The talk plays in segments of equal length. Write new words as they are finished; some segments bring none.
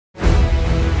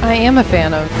I am a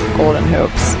fan of Golden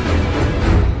Hoops.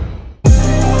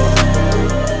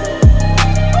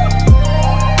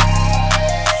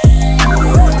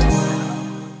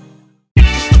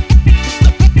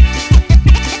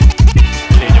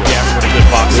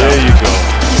 There you go.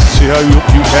 See how you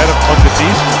had him on the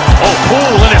deep? Oh,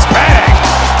 Poole in his bag.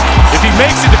 If he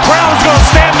makes it, the crowd's going to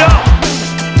stand up.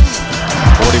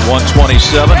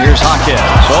 41-27. Here's Jaquez.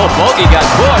 Oh, Bogey got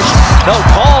pushed. No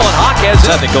call, and Jaquez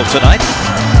technical tonight.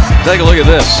 Take a look at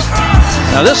this.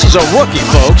 Now, this is a rookie,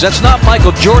 folks. That's not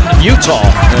Michael Jordan of Utah.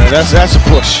 Yeah, that's a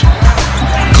push.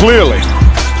 Clearly.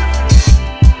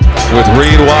 With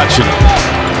Reed watching him.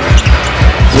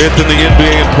 5th in the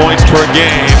NBA in points per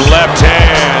game. Left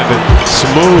hand.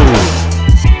 Smooth.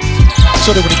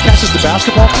 So that when he catches the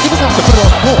basketball, he doesn't have to put it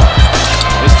on the floor.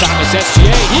 This time it's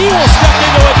SGA. He will step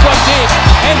into it from deep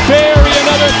and bury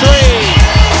another three.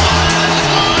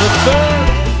 The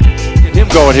third. Get him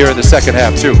going here in the second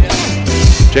half, too.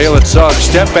 Jalen Suggs,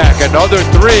 step back, another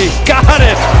three. Got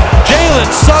it! Jalen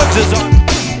Suggs is on.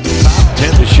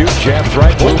 10 to shoot, jabs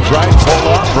right, moves right,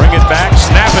 pull up, bring it back,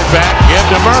 snap it back, give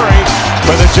to Murray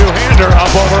for the two-hander up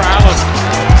over Allen.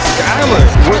 Skyler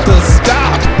with the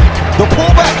stop, the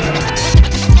pullback.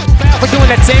 For doing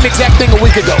that same exact thing a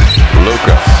week ago.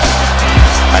 Luka,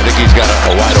 I think he's got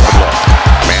a wide open look.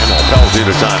 Man, that tells you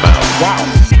the timeout. Wow.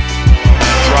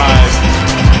 Drive,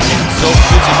 so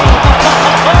physical.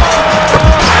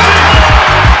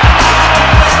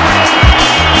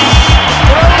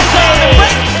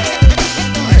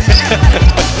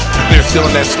 They're still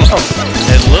in that slump.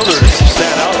 And Lillard has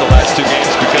sat out the last 2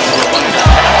 games because of a running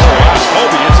passer. It's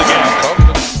Kobe, it's a game.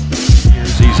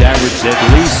 He's averaged at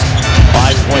least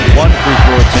 5.1 free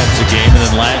throw attempts a game, and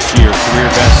then last year, career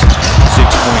best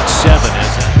 6.7.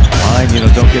 As line,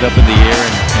 don't get up in the air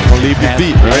and leave your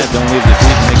feet, right? Yeah, don't leave the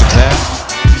feet and make a pass.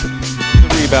 The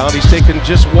rebound, he's taken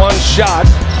just one shot.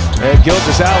 And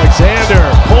Gilgeous-Alexander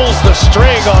pulls the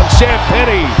string on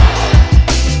Champagnie.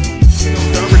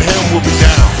 Birmingham will be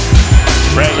down.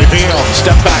 Bradley Beal,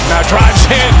 step back, now drives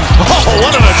in. Oh,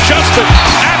 what an adjustment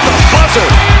at the buzzer.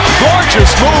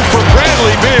 Gorgeous move from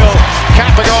Bradley Beal.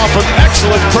 Capping off an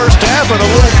excellent first half and a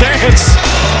little dance.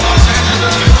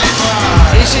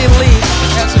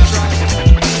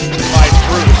 By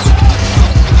Bruce.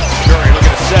 Curry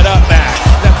looking to set up back.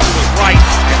 Steps to his right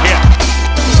and hit.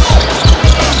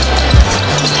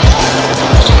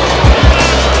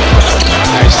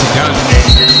 Nicely done.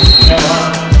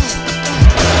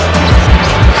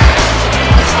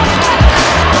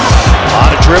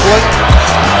 Dribbling,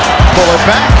 pull it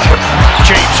back.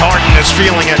 James Harden is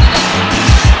feeling it.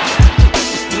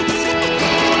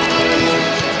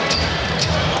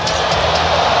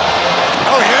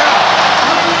 Oh, yeah.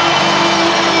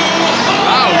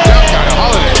 Wow, dunk on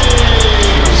Holiday.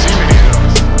 You don't see many of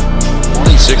those.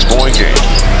 26-point game.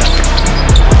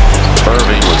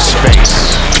 Irving with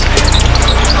space.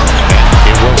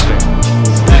 It was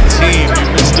that team. You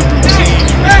missed the routine.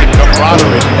 You missed the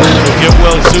camaraderie. So get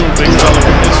well soon, big fella.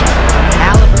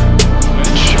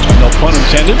 No pun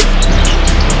intended.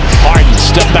 Harden,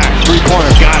 step back,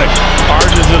 three-pointer, got it.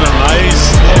 Harden is in a nice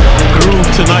groove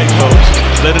tonight, folks.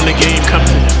 Letting the game come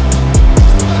to him.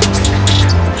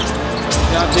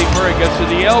 Dante Murray gets to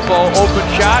the elbow, open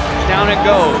shot, down it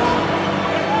goes.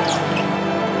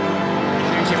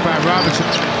 Changing by Robinson.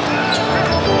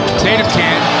 Tatum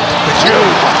can. But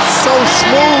so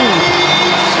smooth.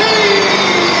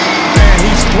 Man,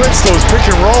 he splits those pick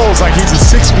and rolls like he's a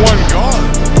 6'1" guard.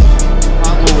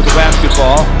 With the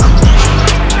basketball.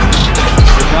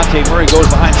 Dante Murray goes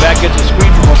behind back, gets a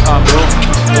screen from Okongwu.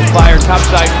 He'll fire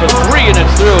topside for three, and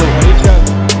it's through.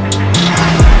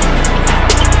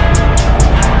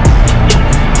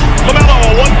 LaMelo,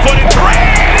 a one-footed three.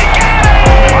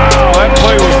 Wow, that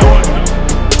play was going.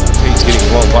 He's getting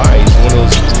well by. He's one of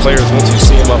those players once you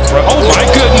see him up front. Oh my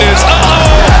goodness!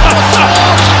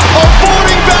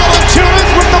 Avoiding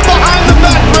Valanciunas with the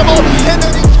behind-the-back dribble, and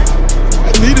then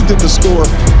needed them to score,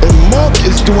 and Monk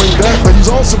is doing that, but he's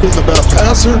also been a better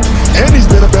passer, and he's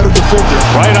been a better defender.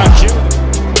 Right on cue.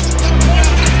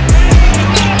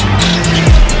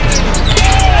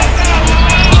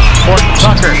 Horton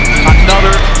Tucker,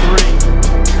 another three.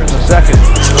 Here in the second,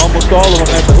 and almost all of them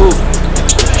at the hoop.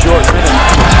 Short minute.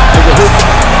 To the hoop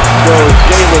goes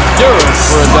Jalen Duren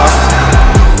for a dunk.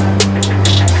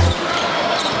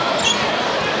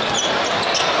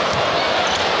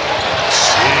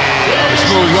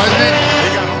 smooth, wasn't it?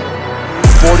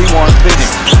 41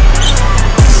 Phoenix.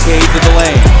 Cade to the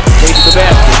lane. Cade to the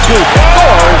basket. Duke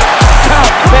scores.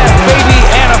 Count that baby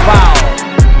and a foul.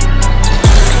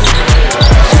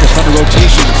 See the Thunder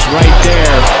rotations right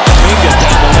there. Minga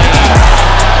down the lane.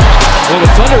 Well,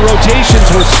 the Thunder rotations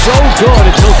were so good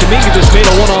until Kaminga just made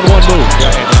a one-on-one move.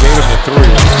 Yeah, and they gave him the three.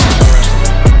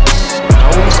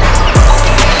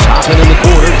 Toppin in the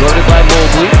corner, guarded by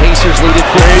Mobley. Pacers lead it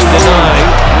 15-9.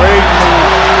 Great move.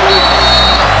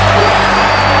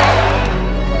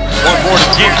 One more to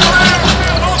get.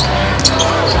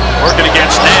 Working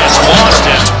against Nance. Lost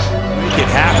him. Make it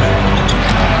happen.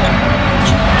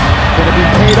 Gonna be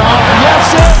paid off. Yes,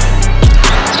 sir.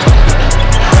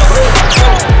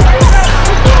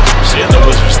 Seeing the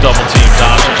Wizards double team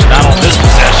Doncic. Not on this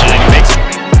possession, and he makes it.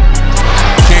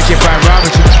 Can't get by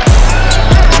Robinson.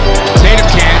 Tatum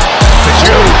can.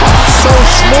 So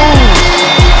smooth.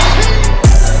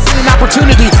 An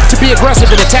opportunity to be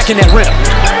aggressive in attacking that rim.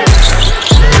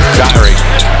 Kyrie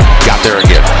got there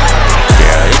again.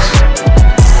 Yeah,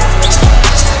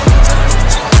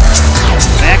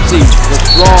 Maxey,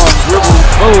 withdrawn, dribble,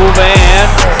 move, and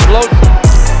float.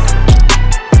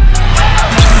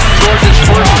 George's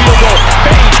first field goal.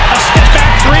 Bang! A step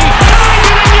back three.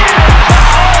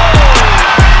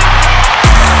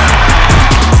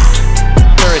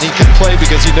 And he can play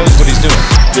because he knows what he's doing.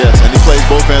 Yes, and he plays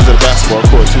both ends of the basketball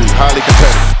court too. Highly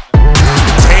competitive.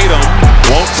 Tatum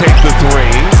won't take the three.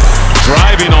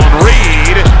 Driving on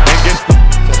Reed and gets the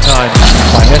Time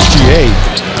by SGA.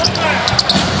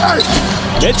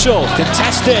 Mitchell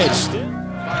contested.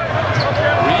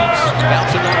 Reeves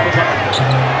bouncing off the ball.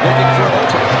 Looking for an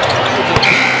open.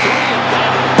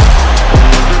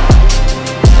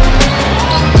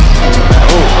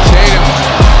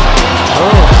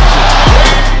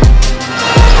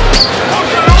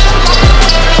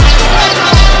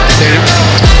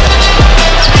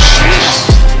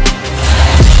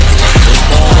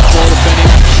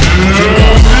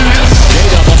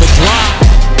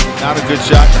 Not a good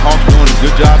shot. The Hawks doing a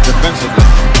good job defensively.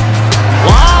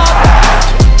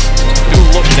 New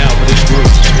look now for this group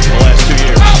in the last 2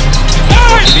 years.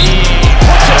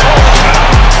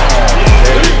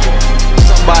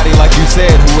 Somebody, like you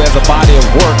said, who has a body of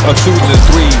work of shooting the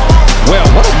three. Well,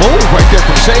 what a move right there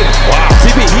from Shaden. Wow.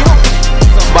 TB,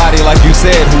 somebody, like you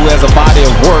said, who has a body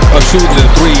of work of shooting the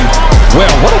three.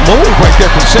 Well, what a move right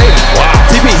there from Shaden. Wow.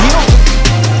 TB,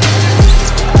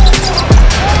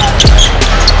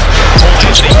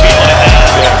 He's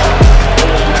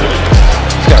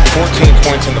got 14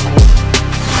 points in the quarter.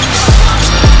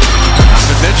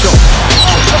 Mitchell.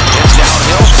 It's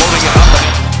downhill, floating it up.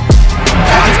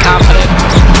 He's confident.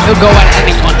 He'll go at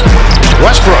anyone.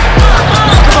 Westbrook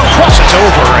crosses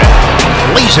over and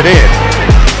lays it in.